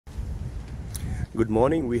Good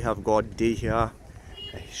morning, we have got Dee here.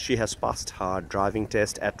 She has passed her driving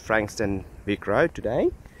test at Frankston VicRoads today.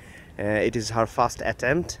 It is her first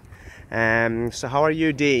attempt. So how are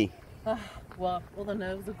you, Dee? Well, all the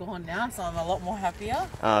nerves are gone now, so I'm a lot more happier.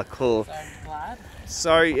 Cool. So I'm glad.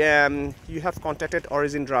 So you have contacted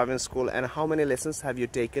Origin Driving School, and how many lessons have you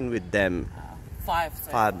taken with them? 5.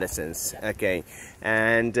 Five lessons. Yeah. Okay.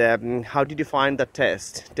 And how did you find the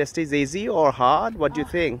test? Test is easy or hard? What do you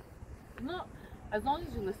think? Not as long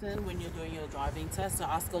as you listen when you're doing your driving test. So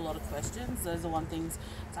ask a lot of questions. Those are one things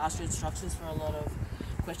to ask your instructors for a lot of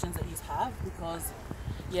questions that you have, because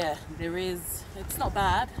yeah, it's not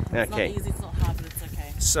bad. It's not easy, it's not hard, but it's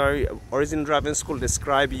okay. So Origin Driving School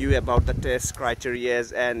describe you about the test criteria,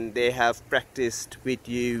 and they have practiced with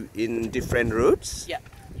you in different routes? Yeah.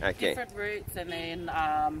 Okay. Different routes, and then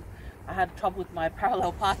I had trouble with my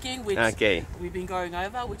parallel parking, which we've been going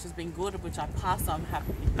over, which has been good, which I passed, so I'm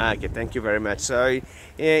happy. Okay, thank you very much. So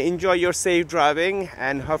enjoy your safe driving,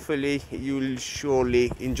 and hopefully you'll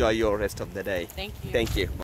surely enjoy your rest of the day. Thank you. Thank you.